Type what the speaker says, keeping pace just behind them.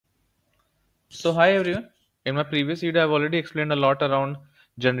So hi everyone. In my previous video, I've already explained a lot around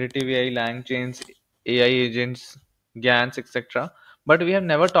generative AI, lang chains, AI agents, GANs, etc. But we have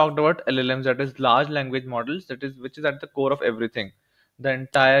never talked about LLMs, that is large language models, that is which is at the core of everything. The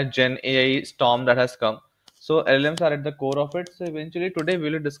entire Gen AI storm that has come. So LLMs are at the core of it. So eventually today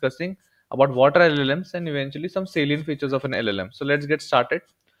we'll be discussing about what are LLMs and eventually some salient features of an LLM. So let's get started.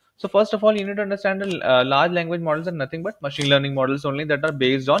 So first of all, you need to understand that large language models are nothing but machine learning models only that are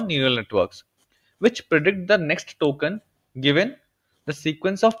based on neural networks which predict the next token given the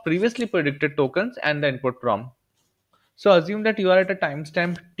sequence of previously predicted tokens and the input prompt. So assume that you are at a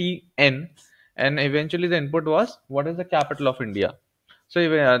timestamp tn and eventually the input was what is the capital of India. So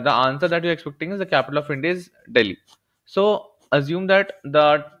the answer that you're expecting is the capital of India is Delhi. So assume that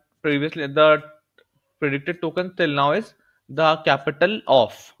the predicted token till now is the capital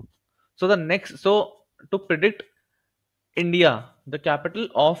of. So the next so to predict India, the capital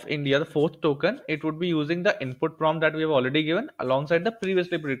of India, the fourth token, it would be using the input prompt that we have already given alongside the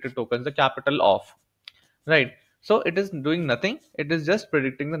previously predicted tokens, the capital of, right? So it is doing nothing. It is just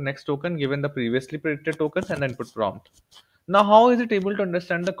predicting the next token given the previously predicted tokens and the input prompt. Now, how is it able to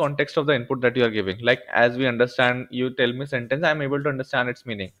understand the context of the input that you are giving? Like, as we understand, you tell me sentence, I am able to understand its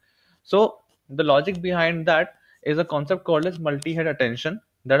meaning. So, the logic behind that is a concept called as multi-head attention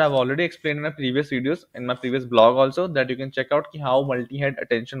that I've already explained in my previous videos, in my previous blog also, that you can check out how multi-head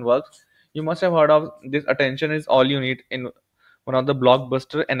attention works. You must have heard of this attention is all you need in one of the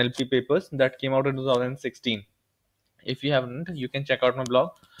blockbuster NLP papers that came out in 2016. If you haven't, you can check out my blog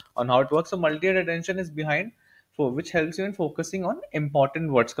on how it works. So multi-head attention is behind for which helps you in focusing on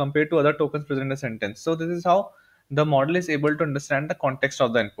important words compared to other tokens present in a sentence. So this is how the model is able to understand the context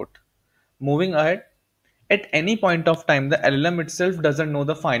of the input. Moving ahead, at any point of time, the LLM itself doesn't know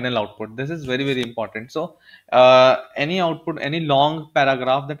the final output. This is very, very important. So any output, any long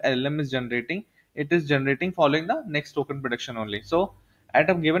paragraph that LLM is generating, it is generating following the next token prediction only. So at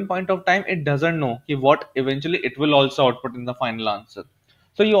a given point of time, it doesn't know what eventually it will also output in the final answer.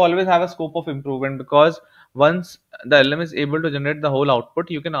 So you always have a scope of improvement because once the LLM is able to generate the whole output,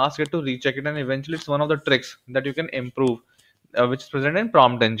 you can ask it to recheck it, and eventually it's one of the tricks that you can improve, which is present in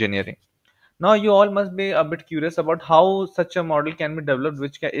prompt engineering. Now, you all must be a bit curious about how such a model can be developed,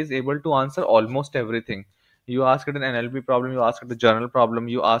 which is able to answer almost everything. You ask it an NLP problem, you ask it a journal problem,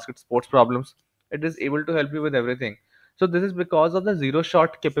 you ask it sports problems. It is able to help you with everything. So this is because of the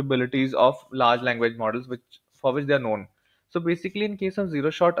zero-shot capabilities of large language models, which for which they are known. So basically, in case of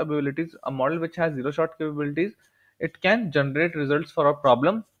zero-shot abilities, a model which has zero-shot capabilities, it can generate results for a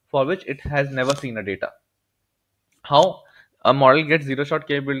problem for which it has never seen a data. How a model gets zero shot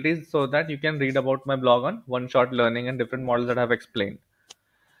capabilities, so that you can read about my blog on one shot learning and different models that I've explained.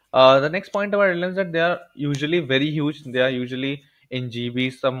 The next point about LLMs that they are usually very huge. They are usually in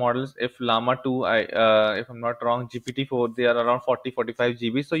GB. Some models, if Llama 2, if I'm not wrong, GPT-4, they are around 40-45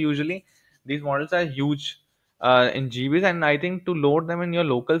 GB. So usually these models are huge in GBs, and I think to load them in your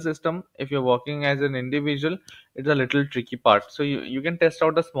local system, if you're working as an individual, it's a little tricky part. So you can test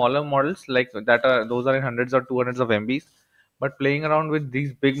out the smaller models like that are those are in hundreds or 200s of MBs. But playing around with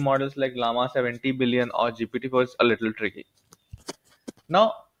these big models like Llama 70 billion or GPT-4 is a little tricky.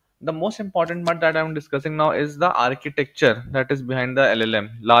 Now, the most important part that I'm discussing now is the architecture that is behind the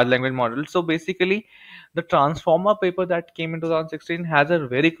LLM, large language model. So basically, the transformer paper that came in 2016 has a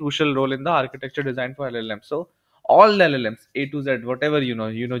very crucial role in the architecture design for LLM. So all the LLMs, A to Z, whatever you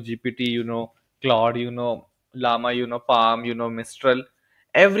know GPT, you know Claude, you know Llama, you know Palm, you know Mistral,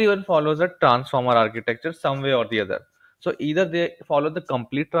 everyone follows a transformer architecture some way or the other. So either they follow the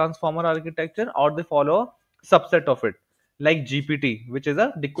complete transformer architecture or they follow a subset of it like GPT, which is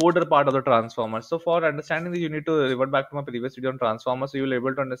a decoder part of the transformer. So for understanding this, you need to revert back to my previous video on transformer. So you'll be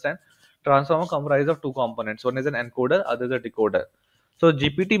able to understand transformer comprised of two components. One is an encoder, other is a decoder. So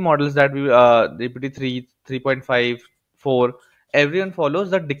GPT models that we GPT 3, 3.5, 4, everyone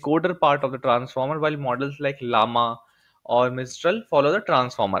follows the decoder part of the transformer, while models like Llama or Mistral follow the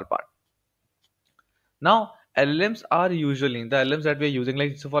transformer part. Now, LLMs are usually the LLMs that we are using,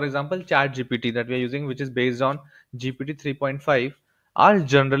 like so for example, Chat GPT that we are using, which is based on GPT 3.5, are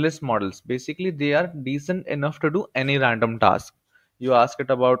generalist models. Basically, they are decent enough to do any random task. You ask it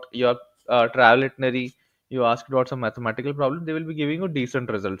about your travel itinerary, you ask it about some mathematical problem, they will be giving you decent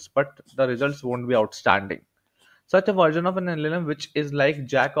results, but the results won't be outstanding. Such a version of an LLM, which is like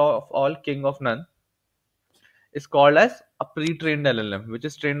Jack of all, King of none, is called as a pre-trained LLM, which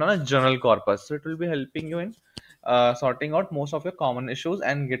is trained on a general corpus. So it will be helping you in sorting out most of your common issues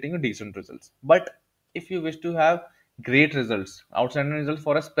and getting you decent results. But if you wish to have great results, outstanding results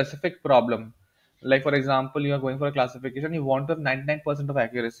for a specific problem, like for example, you are going for a classification, you want to have 99% of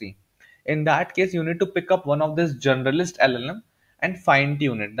accuracy. In that case, you need to pick up one of this generalist LLM and fine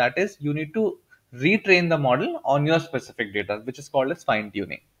tune it. That is, you need to retrain the model on your specific data, which is called as fine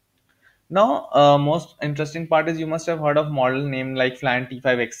tuning. Now, most interesting part is you must have heard of model name like Flan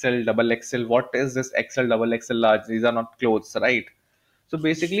T5 XL, double XL. What is this XL, double XL, large? These are not clothes, right? So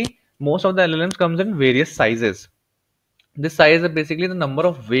basically, most of the LLMs comes in various sizes. This size is basically the number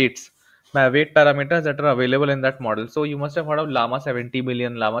of weights, weight parameters that are available in that model. So you must have heard of Llama 70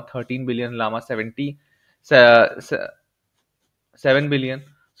 billion, Llama 13 billion, Llama 70, 7 billion.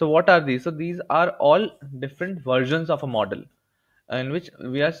 So what are these? So these are all different versions of a model in which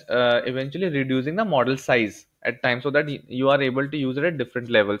we are eventually reducing the model size at times so that you are able to use it at different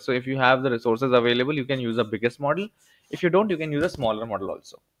levels. So if you have the resources available, you can use the biggest model. If you don't, you can use a smaller model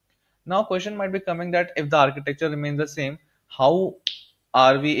also. Now, question might be coming that if the architecture remains the same, how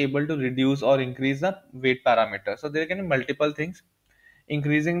are we able to reduce or increase the weight parameter? So there can be multiple things.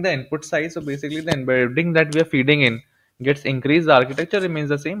 Increasing the input size. So basically, the embedding that we are feeding in gets increased. The architecture remains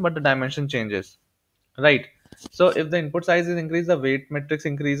the same, but the dimension changes, right? So if the input size is increased, the weight matrix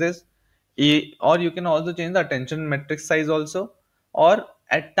increases. Or you can also change the attention matrix size also. Or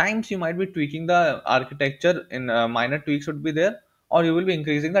at times you might be tweaking the architecture in minor tweaks would be there, or you will be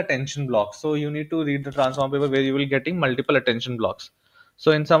increasing the attention blocks. So you need to read the transform paper where you will getting multiple attention blocks.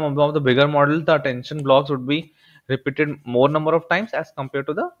 So in some of the bigger models, the attention blocks would be repeated more number of times as compared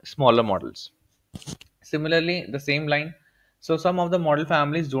to the smaller models. Similarly, the same line. So some of the model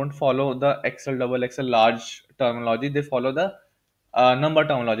families don't follow the XL, double XL, large terminology. They follow the number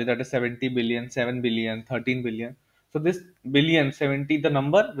terminology, that is 70 billion, 7 billion, 13 billion. So this billion, 70, the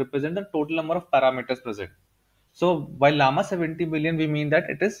number represent the total number of parameters present. So by Llama 70 billion, we mean that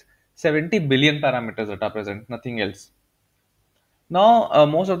it is 70 billion parameters that are present, nothing else. Now,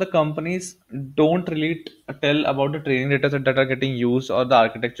 most of the companies don't really tell about the training data set that are getting used or the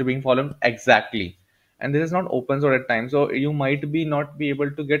architecture being followed exactly. And this is not open source at times. So you might be not be able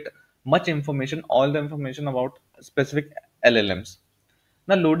to get much information, all the information about specific LLMs.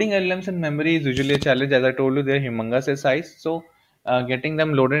 Now, loading LLMs in memory is usually a challenge. As I told you, they're humongous in size. So, getting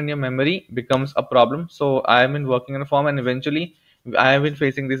them loaded in your memory becomes a problem. So, I have been working on a form, and eventually, I have been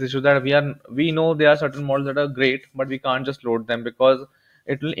facing this issue that we know there are certain models that are great, but we can't just load them because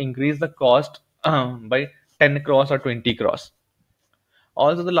it will increase the cost by 10 cross or 20 cross.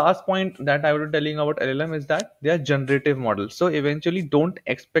 Also, the last point that I was telling about LLM is that they are generative models. So eventually, don't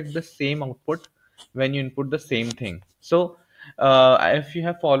expect the same output when you input the same thing. So if you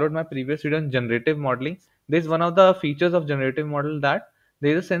have followed my previous video on generative modeling, this is one of the features of generative model that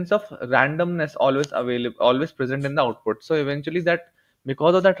there is a sense of randomness always available, always present in the output. So eventually, that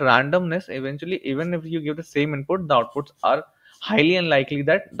because of that randomness, eventually, even if you give the same input, the outputs are highly unlikely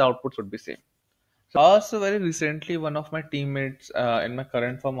that the outputs would be same. So very recently, one of my teammates in my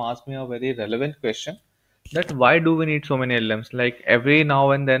current firm asked me a very relevant question that why do we need so many LLMs? Like every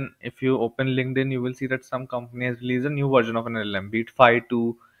now and then, if you open LinkedIn, you will see that some company has released a new version of an LLM, be it Phi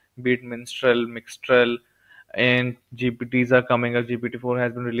 2, be it Minstrel, Mixtral, and GPTs are coming up. GPT-4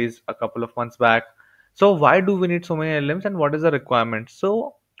 has been released a couple of months back. So why do we need so many LLMs and what is the requirement?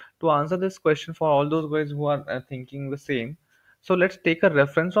 So to answer this question for all those guys who are thinking the same, so let's take a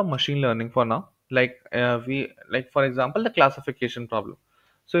reference from machine learning for now. We like for example the classification problem.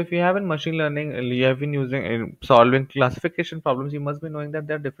 So if you have in machine learning, you have been using in solving classification problems, you must be knowing that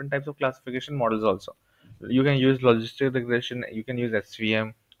there are different types of classification models also. You can use logistic regression, you can use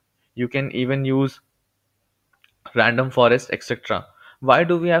SVM, you can even use random forest, etc. Why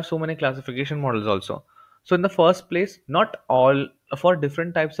do we have so many classification models also? So in the first place, not all, for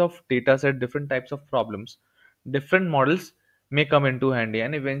different types of data set, different types of problems, different models may come into handy,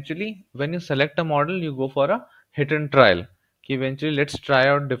 and eventually when you select a model, you go for a hit and trial. Okay, eventually let's try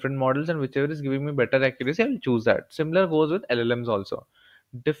out different models, and whichever is giving me better accuracy, I will choose that. Similar goes with LLMs also.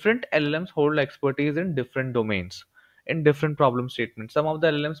 Different LLMs hold expertise in different domains, in different problem statements. Some of the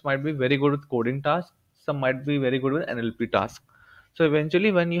LLMs might be very good with coding tasks, some might be very good with NLP tasks. So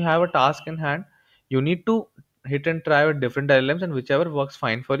eventually, when you have a task in hand, you need to hit and try with different LLMs, and whichever works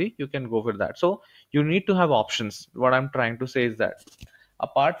fine for you, you can go for that. So you need to have options. What I'm trying to say is that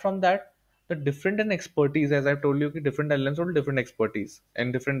apart from that, the different in expertise, as I've told you, different LLMs hold different expertise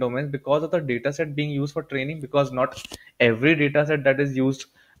in different domains because of the data set being used for training. Because not every data set that is used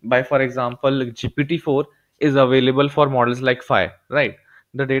by, for example, GPT-4 is available for models like Phi, right?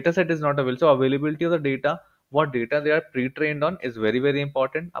 The data set is not available. So availability of the data, what data they are pre-trained on, is very, very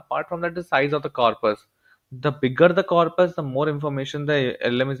important. Apart from that, the size of the corpus. The bigger the corpus, the more information the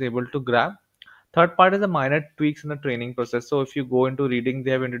LM is able to grab. Third part is the minor tweaks in the training process. So if you go into reading,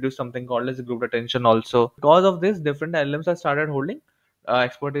 they have introduced something called as group attention also. Because of this, different LMs have started holding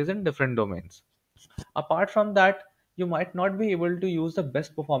expertise in different domains. Apart from that, you might not be able to use the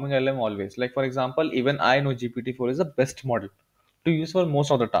best performing LM always. Like for example, even I know GPT-4 is the best model to use for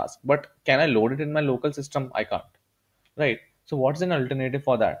most of the tasks, but can I load it in my local system? I can't, right? So what's an alternative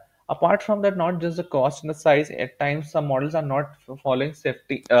for that? Apart from that, not just the cost and the size, at times some models are not following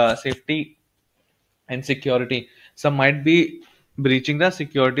safety and security. Some might be breaching the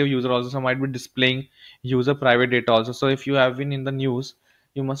security of user also. Some might be displaying user private data also. So if you have been in the news,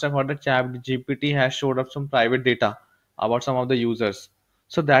 you must have heard that chat GPT has showed up some private data about some of the users.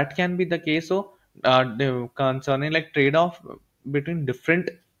 So that can be the case. So concerning like trade-off between different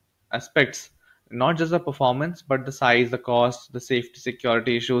aspects, not just the performance but the size, the cost, the safety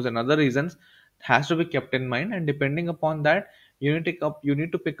security issues and other reasons has to be kept in mind, and depending upon that, you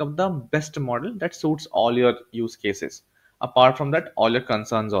need to pick up the best model that suits all your use cases. Apart from that, all your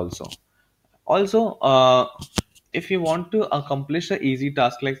concerns also. Also, if you want to accomplish a easy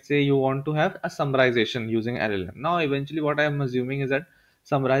task, like say you want to have a summarization using LLM. Now, eventually, what I am assuming is that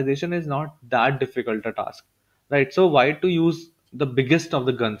summarization is not that difficult a task, right? So why to use the biggest of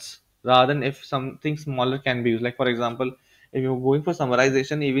the guns rather than if something smaller can be used? Like for example, if you're going for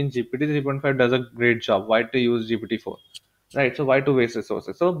summarization, even GPT 3.5 does a great job. Why to use GPT-4? Right, so why to waste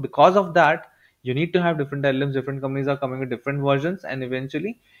resources? So because of that, you need to have different LLMs. Different companies are coming with different versions, and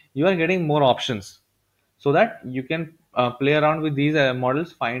eventually you are getting more options so that you can play around with these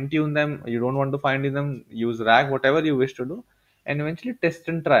models, fine tune them. You don't want to fine tune them, use RAG, whatever you wish to do, and eventually test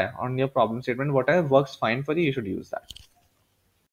and try on your problem statement. Whatever works fine for you, you should use that.